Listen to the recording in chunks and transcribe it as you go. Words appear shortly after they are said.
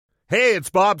Hey, it's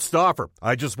Bob Stauffer.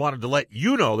 I just wanted to let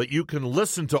you know that you can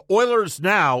listen to Oilers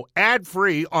Now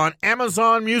ad-free on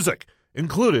Amazon Music,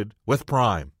 included with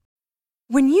Prime.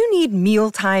 When you need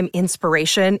mealtime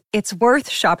inspiration, it's worth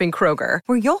shopping Kroger,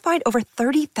 where you'll find over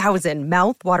 30,000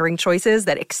 mouth-watering choices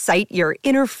that excite your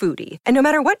inner foodie. And no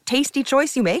matter what tasty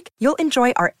choice you make, you'll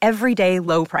enjoy our everyday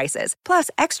low prices, plus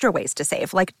extra ways to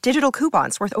save, like digital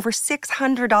coupons worth over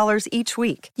 $600 each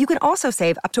week. You can also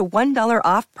save up to $1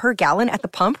 off per gallon at the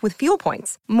pump with fuel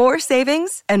points. More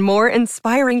savings and more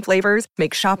inspiring flavors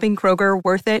make shopping Kroger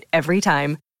worth it every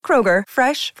time. Kroger,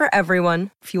 fresh for everyone.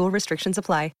 Fuel restrictions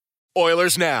apply.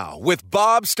 Oilers Now with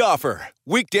Bob Stauffer.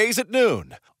 Weekdays at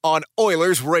noon on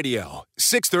Oilers Radio,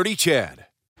 630 CHED.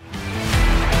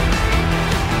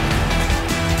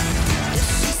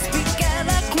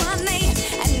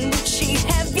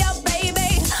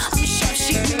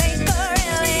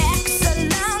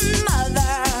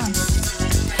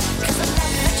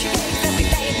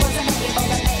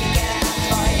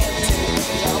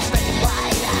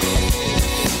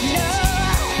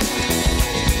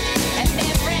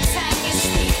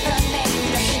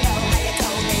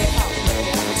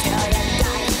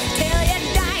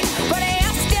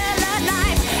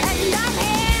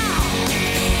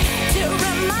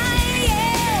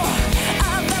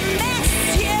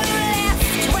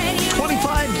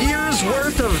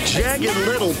 Jagged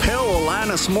Little Pill,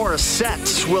 Alanis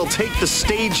Morissette will take the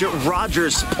stage at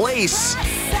Rogers Place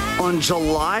on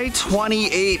July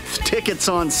 28th. Tickets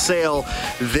on sale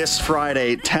this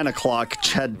Friday, 10 o'clock,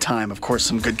 CHED time. Of course,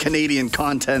 some good Canadian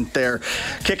content there.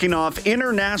 Kicking off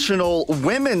International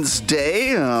Women's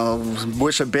Day.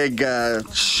 Wish a big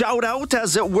shout out,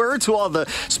 as it were, to all the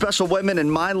special women in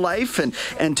my life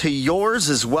and to yours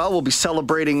as well. We'll be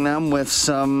celebrating them with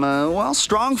some,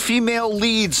 strong female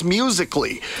leads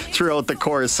musically throughout the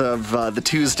course of the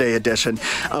Tuesday edition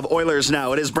of Oilers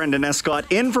Now. It is Brendan Escott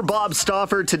in for Bob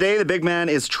Stauffer. Today, the big man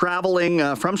is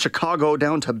traveling from Chicago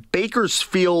down to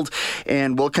Bakersfield,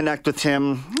 and we'll connect with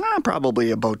him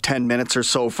probably about 10 minutes or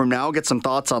so from now. Get some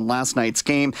thoughts on last night's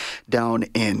game down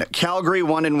in Calgary,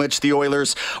 one in which the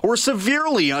Oilers were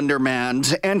severely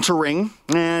undermanned entering,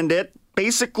 and it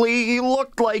basically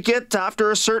looked like it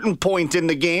after a certain point in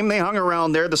the game. They hung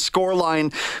around there. The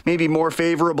scoreline may be more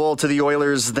favorable to the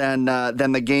Oilers than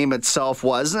the game itself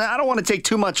was. And I don't want to take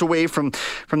too much away from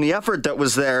the effort that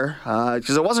was there,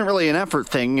 because it wasn't really an effort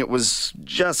thing. It was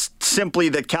just simply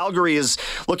that Calgary is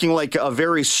looking like a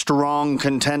very strong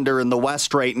contender in the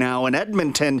West right now, and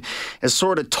Edmonton is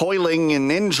sort of toiling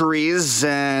in injuries,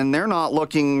 and they're not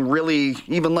looking really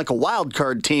even like a wild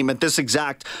card team at this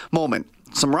exact moment.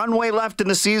 Some runway left in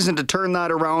the season to turn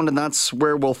that around, and that's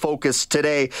where we'll focus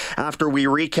today after we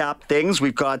recap things.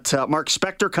 We've got Mark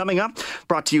Spector coming up,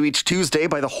 brought to you each Tuesday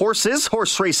by the Horses.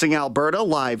 Horse Racing Alberta,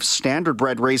 live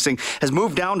standardbred racing, has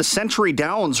moved down to Century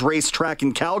Downs Racetrack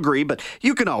in Calgary, but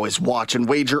you can always watch and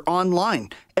wager online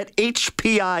at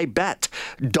hpibet.com.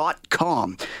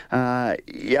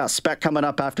 Spec coming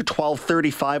up after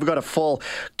 12:35. We've got a full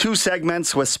 2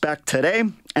 segments with Spec today.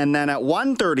 And then at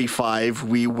 1:35,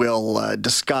 we will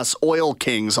discuss Oil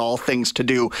Kings, all things to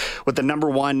do with the number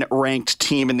 1 ranked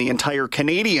team in the entire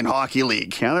Canadian Hockey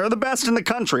League. Yeah, they're the best in the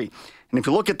country. And if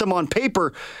you look at them on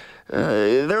paper,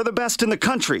 they're the best in the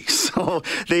country, so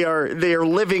they are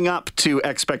living up to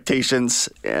expectations,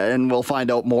 and we'll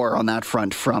find out more on that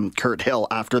front from Kurt Hill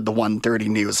after the 1:30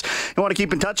 news. You want to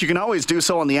keep in touch? You can always do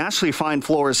so on the Ashley Fine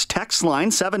Floors text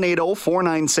line,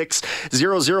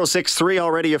 780-496-0063.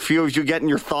 Already a few of you getting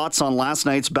your thoughts on last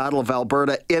night's Battle of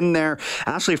Alberta in there.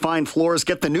 Ashley Fine Floors,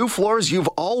 get the new floors you've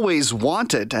always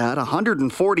wanted at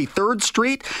 143rd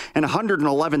Street and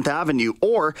 111th Avenue,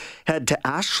 or head to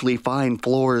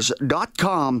ashleyfinefloors.com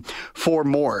for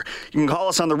more. You can call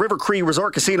us on the River Cree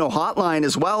Resort Casino hotline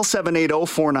as well,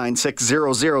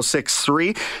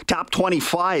 780-496-0063. Top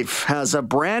 25 has a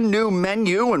brand new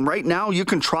menu, and right now you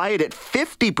can try it at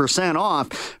 50% off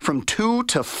from 2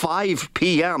 to 5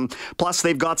 p.m. Plus,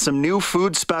 they've got some new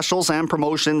food specials and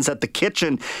promotions at the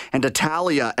Kitchen and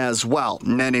Italia as well.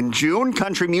 And then in June,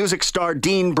 country music star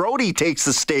Dean Brody takes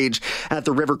the stage at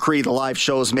the River Cree. The live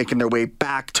shows making their way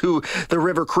back to the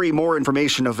River Cree. More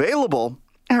information available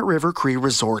at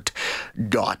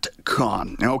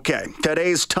rivercreeresort.com. Okay,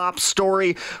 today's top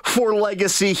story for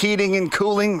Legacy Heating and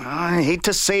Cooling. I hate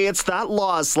to say it's that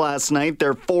loss last night.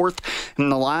 They're 4th in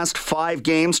the last 5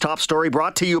 games. Top story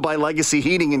brought to you by Legacy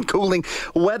Heating and Cooling.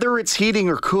 Whether it's heating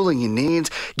or cooling you need,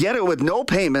 get it with no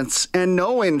payments and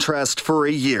no interest for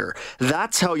a year.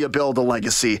 That's how you build a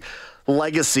legacy.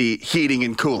 Legacy Heating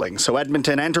and Cooling. So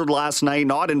Edmonton entered last night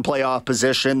not in playoff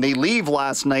position. They leave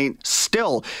last night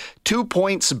still 2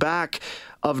 points back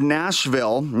of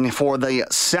Nashville for the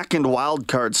second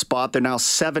wildcard spot. They're now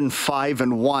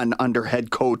 7-5-1 under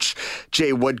head coach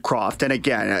Jay Woodcroft. And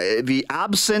again, the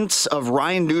absence of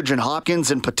Ryan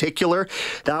Nugent-Hopkins in particular,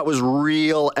 that was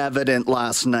real evident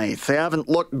last night. They haven't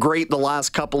looked great the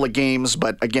last couple of games,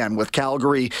 but again, with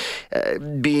Calgary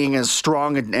being as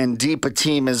strong and deep a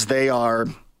team as they are,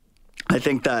 I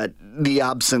think that the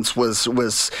absence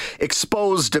was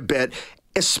exposed a bit,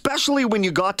 especially when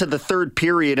you got to the third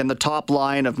period and the top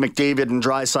line of McDavid and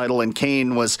Draisaitl and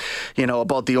Kane was,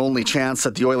 about the only chance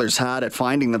that the Oilers had at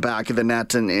finding the back of the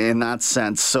net in that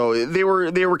sense. So they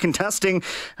were contesting,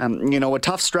 a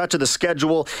tough stretch of the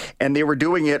schedule, and they were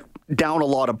doing it down a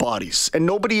lot of bodies. And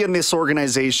nobody in this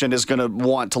organization is going to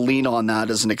want to lean on that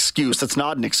as an excuse. It's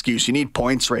not an excuse. You need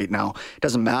points right now. It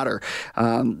doesn't matter.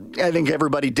 I think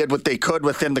everybody did what they could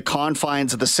within the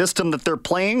confines of the system that they're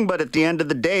playing, but at the end of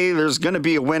the day, there's going to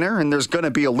be a winner and there's going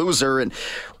to be a loser. And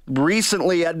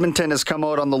recently, Edmonton has come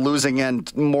out on the losing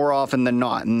end more often than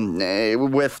not. And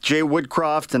with Jay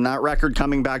Woodcroft and that record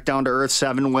coming back down to earth,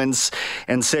 7 wins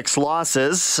and 6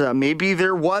 losses, maybe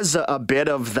there was a bit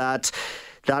of that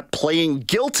playing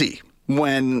guilty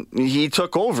when he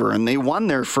took over and they won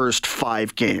their first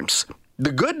 5 games.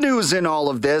 The good news in all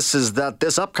of this is that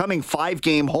this upcoming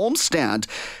 5-game homestand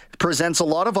presents a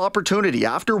lot of opportunity.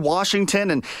 After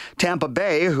Washington and Tampa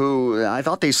Bay, who I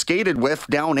thought they skated with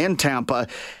down in Tampa,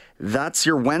 that's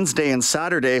your Wednesday and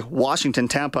Saturday, Washington,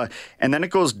 Tampa, and then it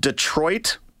goes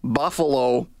Detroit,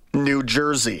 Buffalo, New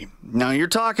Jersey. Now, you're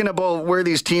talking about where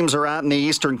these teams are at in the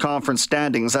Eastern Conference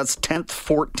standings. That's 10th,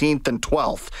 14th, and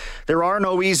 12th. There are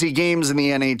no easy games in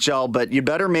the NHL, but you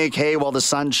better make hay while the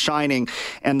sun's shining.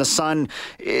 And the sun,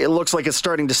 it looks like it's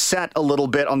starting to set a little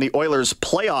bit on the Oilers'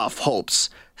 playoff hopes.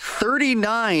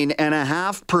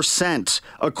 39.5%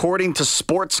 according to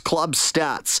Sports Club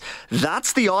Stats.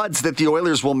 That's the odds that the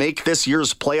Oilers will make this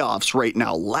year's playoffs right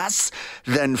now. Less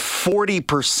than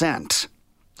 40%.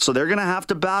 So they're going to have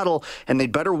to battle, and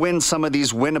they'd better win some of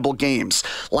these winnable games.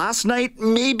 Last night,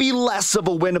 maybe less of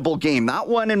a winnable game. That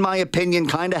one, in my opinion,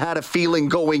 kind of had a feeling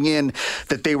going in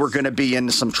that they were going to be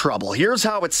in some trouble. Here's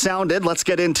how it sounded. Let's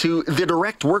get into the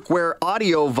Direct Workwear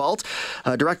Audio Vault.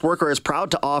 Direct Workwear is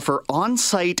proud to offer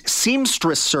on-site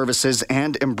seamstress services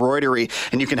and embroidery,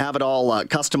 and you can have it all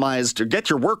customized, or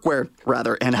get your workwear,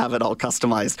 rather, and have it all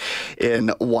customized in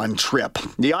one trip.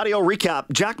 The audio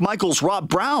recap, Jack Michaels, Rob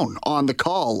Brown on the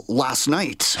call last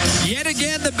night. Yet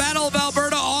again, the Battle of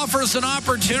Alberta offers an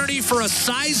opportunity for a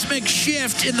seismic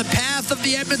shift in the path of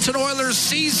the Edmonton Oilers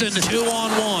season.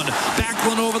 2-on-1.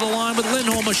 Backlund over the line with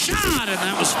Lindholm. A shot, and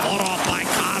that was fought off by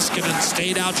Koskinen.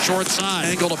 Stayed out short side.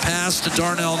 Angled a pass to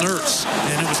Darnell Nurse,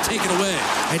 and it was taken away.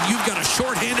 And you've got a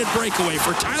shorthanded breakaway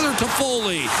for Tyler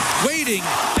Toffoli. Waiting.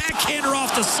 Backhander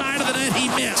off the side of the net. He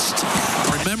missed.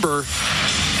 Remember,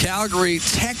 Calgary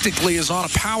technically is on a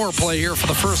power play here for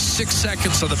the first 6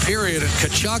 seconds of the period, and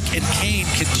Tkachuk and Kane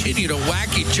continue to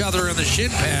whack each other in the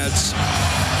shin pads,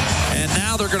 and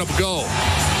now they're going to go.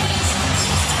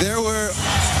 There were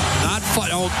not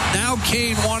fight. Oh, now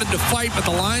Kane wanted to fight, but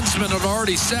the linesman had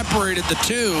already separated the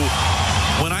two.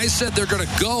 When I said they're going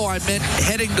to go, I meant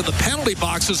heading to the penalty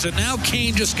boxes, and now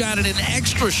Kane just got an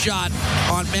extra shot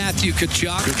on Matthew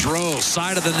Tkachuk. Gaudreau,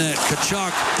 side of the net.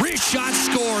 Tkachuk, wrist shot,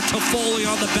 score. Toffoli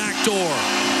on the back door.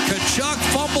 Tkachuk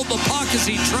fumbled the puck as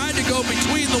he tried to go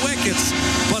between the wickets,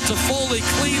 but Toffoli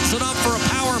cleans it up for a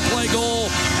power play goal,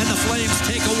 and the Flames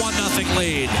take a 1-0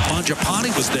 lead.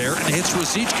 Mangiapane was there and hits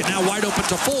Ruzicka. Now wide open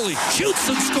Toffoli, shoots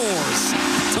and scores.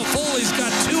 Toffoli's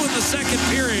got 2 in the second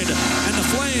period, and the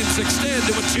Flames extend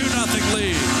to a 2-0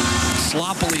 lead.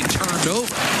 Sloppily turned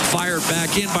over, fired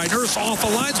back in by Nurse off a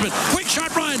linesman. Quick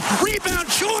shot, Ryan,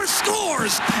 rebound, Shore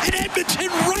scores, and Edmonton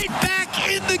right back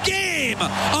in the game.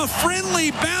 A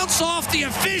friendly bounce off the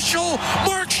official.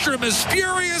 Markstrom is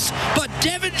furious, but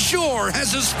Devin Shore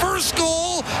has his first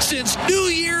goal since New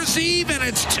Year's Eve, and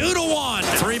it's 2-1.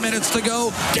 3 minutes to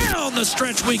go. Down the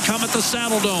stretch we come at the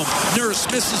Saddledome. Nurse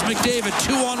misses McDavid.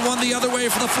 2-on-1 the other way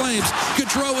for the Flames.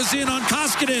 Gaudreau is in on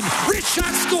Koskinen. Wrist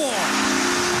shot, score.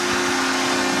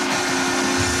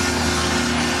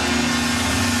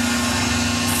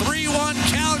 3-1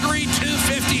 Calgary,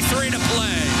 2:53 to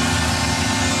play.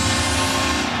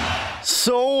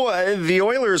 So the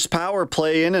Oilers' power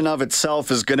play in and of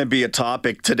itself is going to be a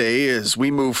topic today as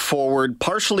we move forward,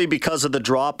 partially because of the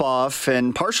drop-off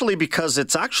and partially because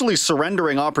it's actually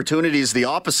surrendering opportunities the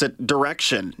opposite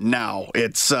direction now.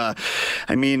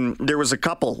 There was a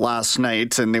couple last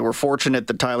night, and they were fortunate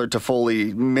that Tyler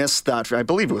Toffoli missed that. I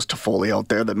believe it was Toffoli out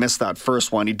there that missed that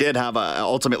first one. He did have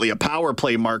ultimately a power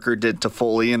play marker, did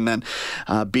Toffoli, and then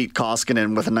beat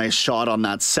Koskinen with a nice shot on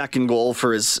that second goal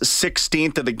for his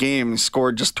 16th of the game. He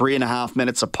scored just 3.5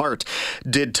 minutes apart,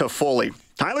 did Toffoli.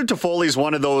 Tyler Toffoli is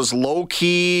one of those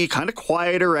low-key, kind of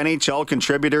quieter NHL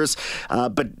contributors,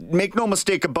 but make no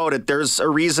mistake about it, there's a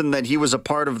reason that he was a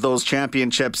part of those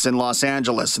championships in Los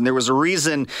Angeles, and there was a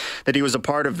reason that he was a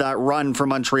part of that run for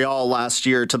Montreal last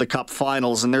year to the Cup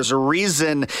Finals, and there's a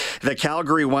reason that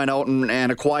Calgary went out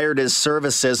and acquired his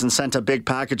services and sent a big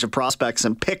package of prospects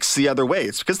and picks the other way.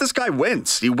 It's because this guy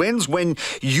wins. He wins when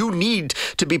you need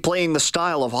to be playing the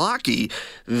style of hockey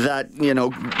that,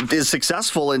 is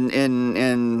successful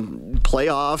in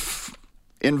playoff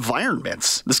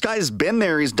environments. This guy's been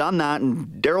there, he's done that, and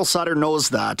Daryl Sutter knows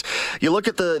that. You look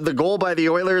at the goal by the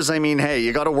Oilers,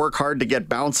 you got to work hard to get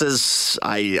bounces.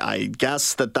 I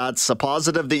guess that's a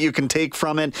positive that you can take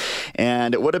from it,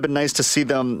 and it would have been nice to see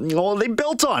them, they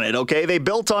built on it, okay? They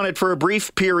built on it for a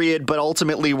brief period, but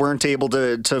ultimately weren't able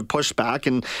to push back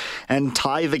and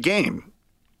tie the game.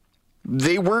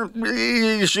 They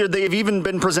weren't sure they've even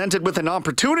been presented with an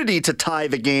opportunity to tie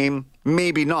the game.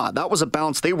 Maybe not. That was a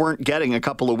bounce they weren't getting a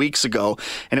couple of weeks ago,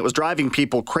 and it was driving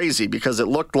people crazy because it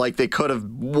looked like they could have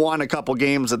won a couple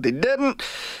games that they didn't,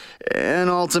 and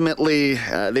ultimately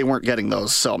they weren't getting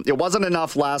those. So it wasn't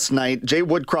enough last night. Jay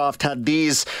Woodcroft had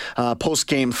these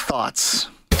post-game thoughts.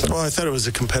 Well, I thought it was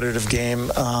a competitive game.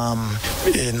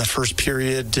 In the first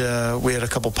period, we had a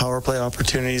couple power play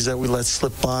opportunities that we let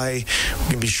slip by. We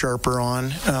can be sharper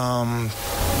on.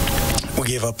 We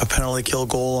gave up a penalty kill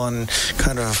goal on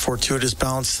kind of a fortuitous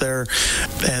bounce there.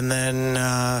 And then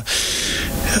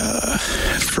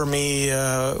for me,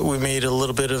 we made a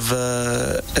little bit of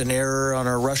an error on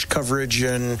our rush coverage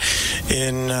and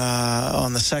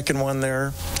on the second one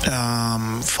there.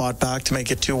 Fought back to make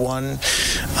it 2-1.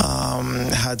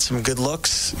 Had some good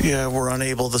looks. We're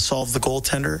unable to solve the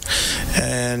goaltender.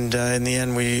 And in the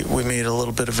end, we made a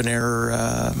little bit of an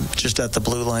error just at the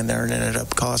blue line there and ended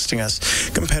up costing us.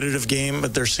 Competitive game,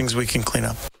 but there's things we can clean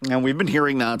up. And we've been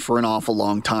hearing that for an awful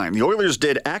long time. The Oilers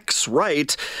did X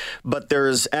right, but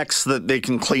there's X that they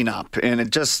can clean up. And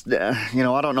it just, I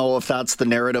don't know if that's the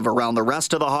narrative around the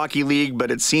rest of the hockey league,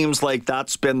 but it seems like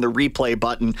that's been the replay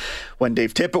button when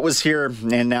Dave Tippett was here.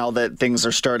 And now that things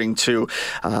are starting to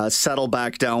settle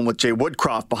back down with Jay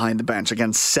Woodcroft behind the bench.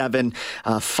 Again,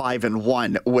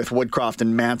 7-5-1 with Woodcroft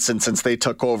and Manson since they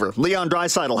took over. Leon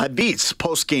Draisaitl had these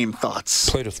post-game thoughts.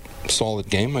 Played a solid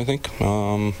game, I think.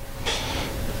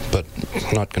 But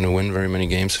not going to win very many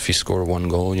games if you score one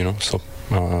goal, So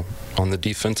on the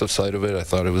defensive side of it, I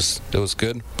thought it was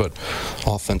good, but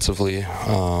offensively,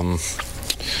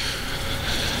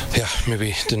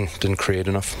 maybe didn't create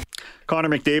enough. Connor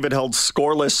McDavid held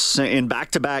scoreless in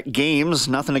back-to-back games.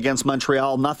 Nothing against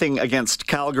Montreal, nothing against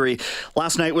Calgary.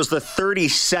 Last night was the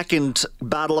 32nd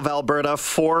Battle of Alberta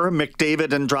for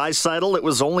McDavid and Draisaitl. It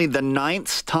was only the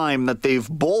 9th time that they've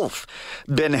both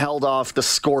been held off the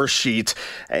score sheet.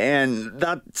 And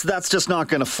that's just not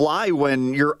going to fly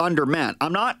when you're undermanned.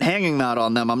 I'm not hanging that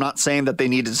on them. I'm not saying that they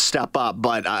need to step up,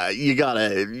 but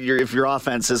if your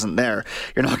offense isn't there,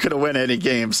 you're not going to win any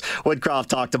games. Woodcroft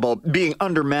talked about being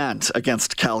undermanned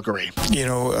against Calgary.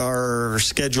 Our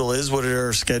schedule is what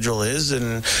our schedule is,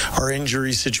 and our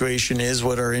injury situation is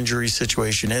what our injury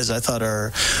situation is. I thought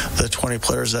the 20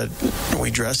 players that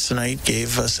we dressed tonight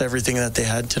gave us everything that they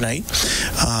had tonight.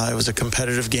 It was a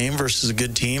competitive game versus a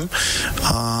good team.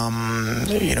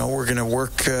 We're going to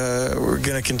work. We're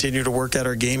going to continue to work at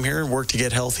our game here and work to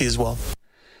get healthy as well.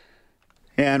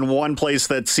 And one place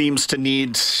that seems to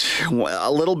need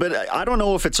a little bit, I don't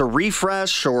know if it's a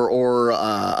refresh or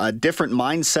a different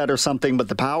mindset or something, but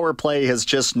the power play has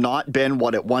just not been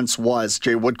what it once was.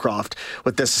 Jay Woodcroft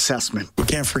with this assessment. We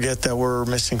can't forget that we're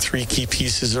missing 3 key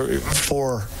pieces, or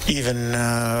 4 even,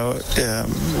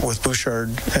 with Bouchard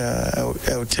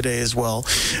out today as well.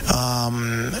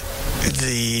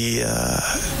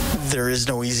 There is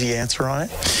no easy answer on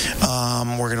it.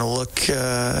 We're going to look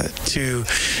to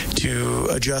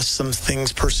adjust some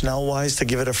things personnel-wise to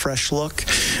give it a fresh look.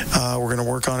 We're going to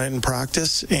work on it in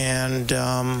practice, and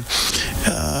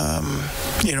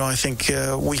I think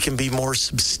we can be more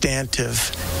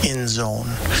substantive in zone.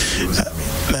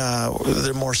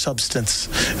 There's more substance,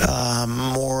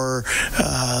 more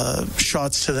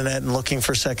shots to the net and looking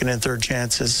for second and third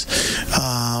chances,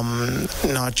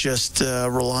 not just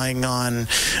relying on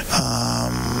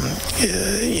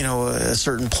a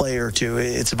certain play or two.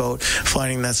 It's about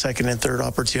finding that second and third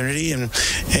opportunity and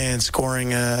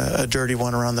scoring a dirty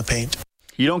one around the paint.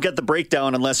 You don't get the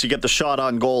breakdown unless you get the shot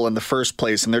on goal in the first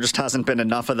place, and there just hasn't been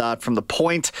enough of that from the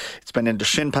point. It's been into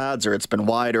shin pads, or it's been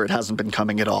wide, or it hasn't been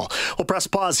coming at all. We'll press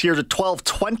pause here to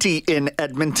 12:20 in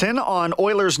Edmonton on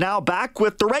Oilers Now. Back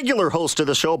with the regular host of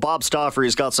the show, Bob Stauffer.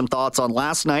 He's got some thoughts on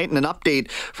last night and an update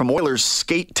from Oilers'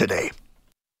 skate today.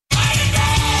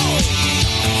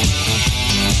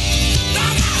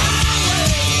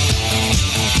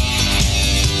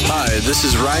 Hi, this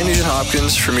is Ryan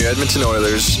Nugent-Hopkins from your Edmonton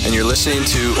Oilers, and you're listening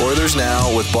to Oilers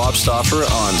Now with Bob Stauffer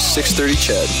on 630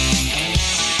 CHED.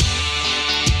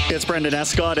 It's Brendan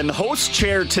Escott in the host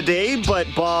chair today, but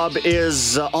Bob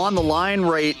is on the line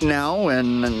right now,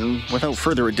 and without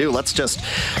further ado, let's just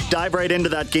dive right into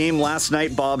that game last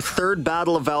night, Bob. Third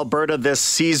Battle of Alberta this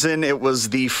season. It was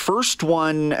the first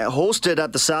one hosted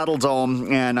at the Saddle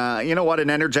Dome, and you know what, an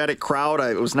energetic crowd.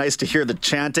 It was nice to hear the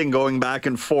chanting going back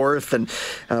and forth, and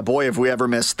boy, have we ever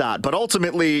missed that. But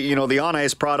ultimately, the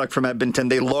on-ice product from Edmonton,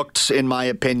 they looked, in my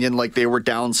opinion, like they were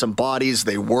down some bodies.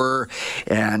 They were,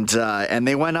 and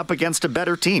they went up against a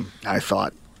better team, I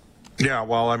thought. Yeah,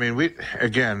 well, I mean, we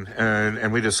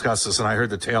discussed this, and I heard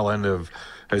the tail end of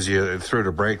as you threw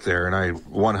to break there, and I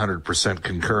 100%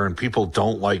 concur, and people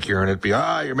don't like hearing it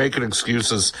you're making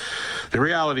excuses. The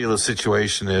reality of the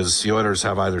situation is the Oilers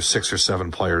have either 6 or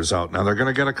 7 players out. Now, they're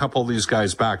going to get a couple of these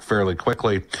guys back fairly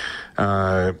quickly.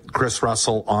 Chris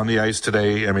Russell on the ice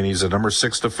today. I mean, he's a number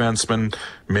 6 defenseman.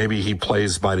 Maybe he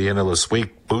plays by the end of this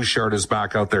week. Bouchard is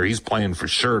back out there. He's playing for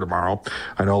sure tomorrow.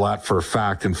 I know that for a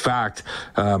fact. In fact,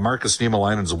 Markus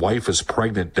Niemelainen's wife is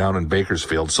pregnant down in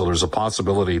Bakersfield, so there's a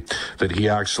possibility that he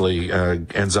actually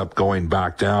ends up going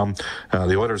back down.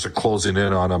 The Oilers are closing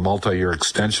in on a multi-year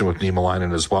extension with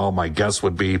Niemelainen as well. My guess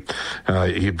would be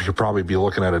he'd probably be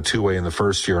looking at a 2-way in the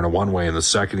first year and a 1-way in the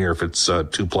second year if it's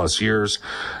 2+ years.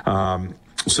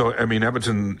 So, I mean,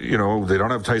 Edmonton, they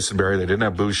don't have Tyson Barrie. They didn't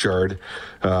have Bouchard.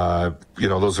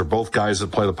 Those are both guys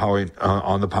that play the power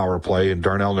on the power play. And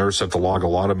Darnell Nurse had to log a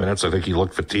lot of minutes. I think he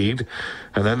looked fatigued.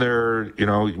 And then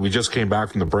we just came back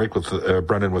from the break with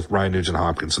Brendan with Ryan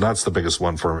Nugent-Hopkins. And that's the biggest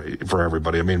one for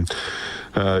everybody. I mean,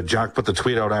 Jack put the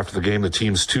tweet out after the game. The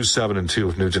team's 2-7-2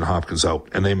 with Nugent-Hopkins out.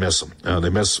 And they miss him. They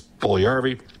miss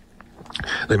Puljujarvi.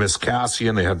 They missed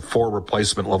Cassian. They had 4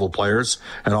 replacement level players.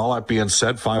 And all that being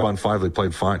said, 5-on-5, they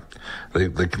played fine.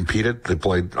 They competed. I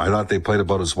thought they played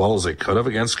about as well as they could have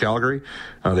against Calgary.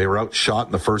 They were outshot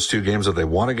in the first 2 games that they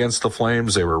won against the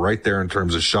Flames. They were right there in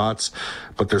terms of shots,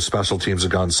 but their special teams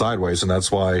have gone sideways. And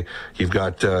that's why you've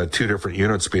got 2 different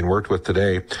units being worked with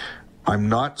today. I'm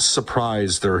not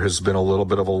surprised there has been a little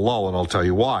bit of a lull, and I'll tell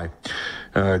you why.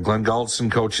 Glenn Gulletson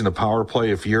coaching the power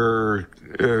play. If you're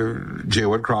Jay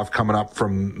Woodcroft coming up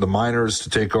from the minors to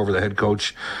take over the head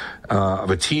coach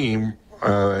of a team,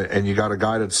 and you got a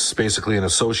guy that's basically an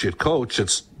associate coach,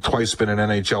 it's twice been an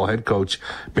NHL head coach,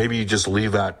 maybe you just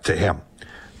leave that to him.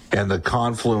 And the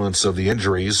confluence of the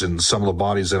injuries and some of the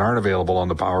bodies that aren't available on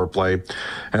the power play,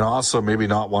 and also maybe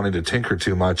not wanting to tinker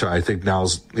too much, I think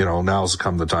now's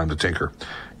come the time to tinker.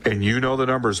 And the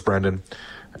numbers, Brendan.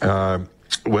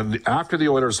 After the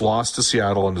Oilers lost to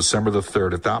Seattle on December the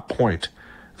 3rd, at that point,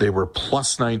 they were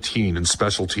 +19 in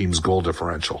special teams goal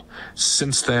differential.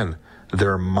 Since then,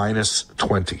 they're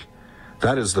 -20.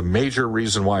 That is the major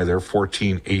reason why they're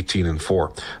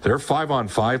 14-18-4. Their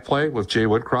 5-on-5 play with Jay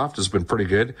Woodcroft has been pretty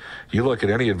good. You look at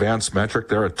any advanced metric,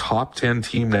 they're a top 10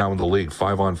 team now in the league,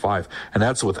 5-on-5. And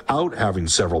that's without having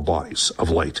several bodies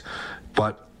of late.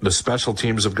 But the special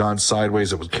teams have gone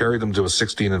sideways. It would carry them to a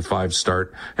 16-5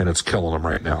 start, and it's killing them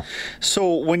right now.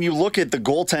 So when you look at the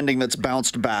goaltending that's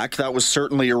bounced back, that was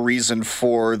certainly a reason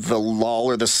for the lull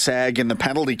or the sag in the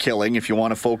penalty killing, if you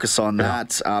want to focus on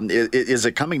that. Is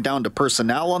it coming down to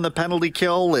personnel on the penalty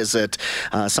kill? Is it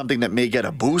something that may get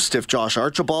a boost if Josh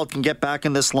Archibald can get back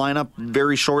in this lineup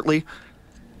very shortly?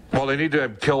 Well, they need to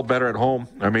kill better at home.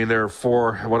 I mean, they're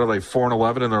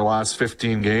 4-11 in their last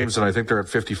 15 games, and I think they're at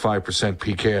 55%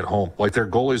 PK at home. Like, their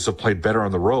goalies have played better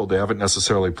on the road. They haven't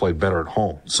necessarily played better at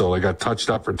home. So they got touched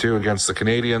up for 2 against the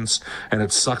Canadians, and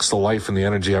it sucks the life and the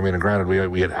energy. I mean, granted,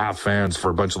 we had half fans for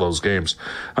a bunch of those games.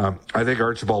 I think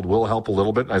Archibald will help a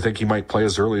little bit. I think he might play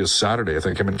as early as Saturday. I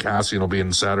think him and Cassian will be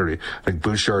in Saturday. I think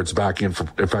Bouchard's back in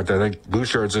I think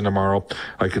Bouchard's in tomorrow.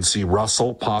 I could see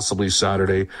Russell possibly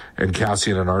Saturday, and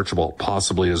Cassian and Archibald,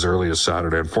 possibly as early as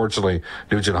Saturday. Unfortunately,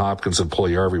 Nugent Hopkins and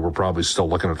Puljujarvi, we're probably still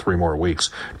looking at 3 more weeks.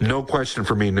 No question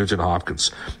for me, Nugent Hopkins.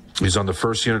 He's on the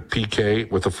first unit PK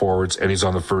with the forwards, and he's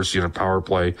on the first unit power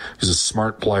play. He's a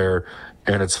smart player.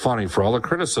 And it's funny, for all the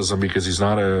criticism, because he's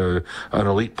not an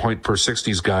elite point per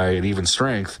 60s guy at even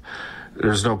strength,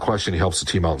 there's no question he helps the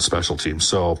team out in special teams.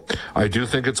 So I do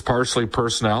think it's partially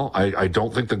personnel. I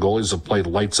don't think the goalies have played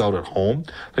lights out at home.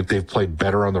 I think they've played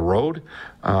better on the road.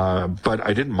 But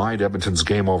I didn't mind Edmonton's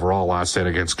game overall last night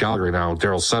against Calgary. Now,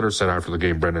 Daryl Sutter said after the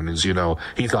game, Brendan, as you know,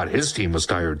 he thought his team was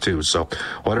tired too. So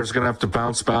Oilers going to have to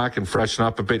bounce back and freshen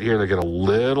up a bit here. They get a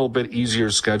little bit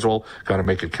easier schedule. Got to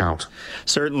make it count.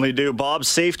 Certainly do. Bob,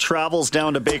 safe travels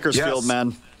down to Bakersfield,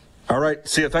 man. All right.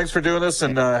 See you. Thanks for doing this,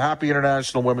 and happy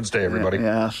International Women's Day, everybody.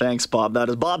 Yeah, thanks, Bob. That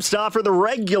is Bob Stauffer, the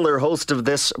regular host of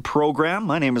this program.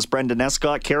 My name is Brendan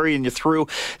Escott, carrying you through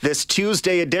this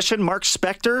Tuesday edition. Mark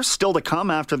Spector still to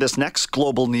come after this next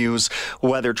Global News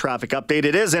weather traffic update.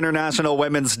 It is International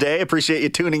Women's Day. Appreciate you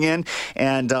tuning in,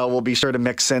 and we'll be sure to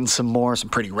mix in some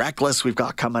Pretty Reckless we've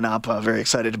got coming up. Very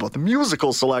excited about the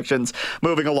musical selections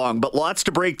moving along, but lots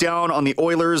to break down on the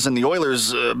Oilers, and the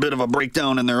Oilers a bit of a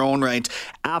breakdown in their own right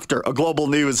after a Global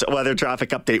News weather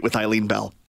traffic update with Eileen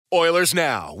Bell. Oilers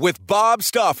Now with Bob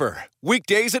Stauffer.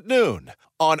 Weekdays at noon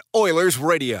on Oilers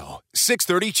Radio,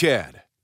 630 CHED.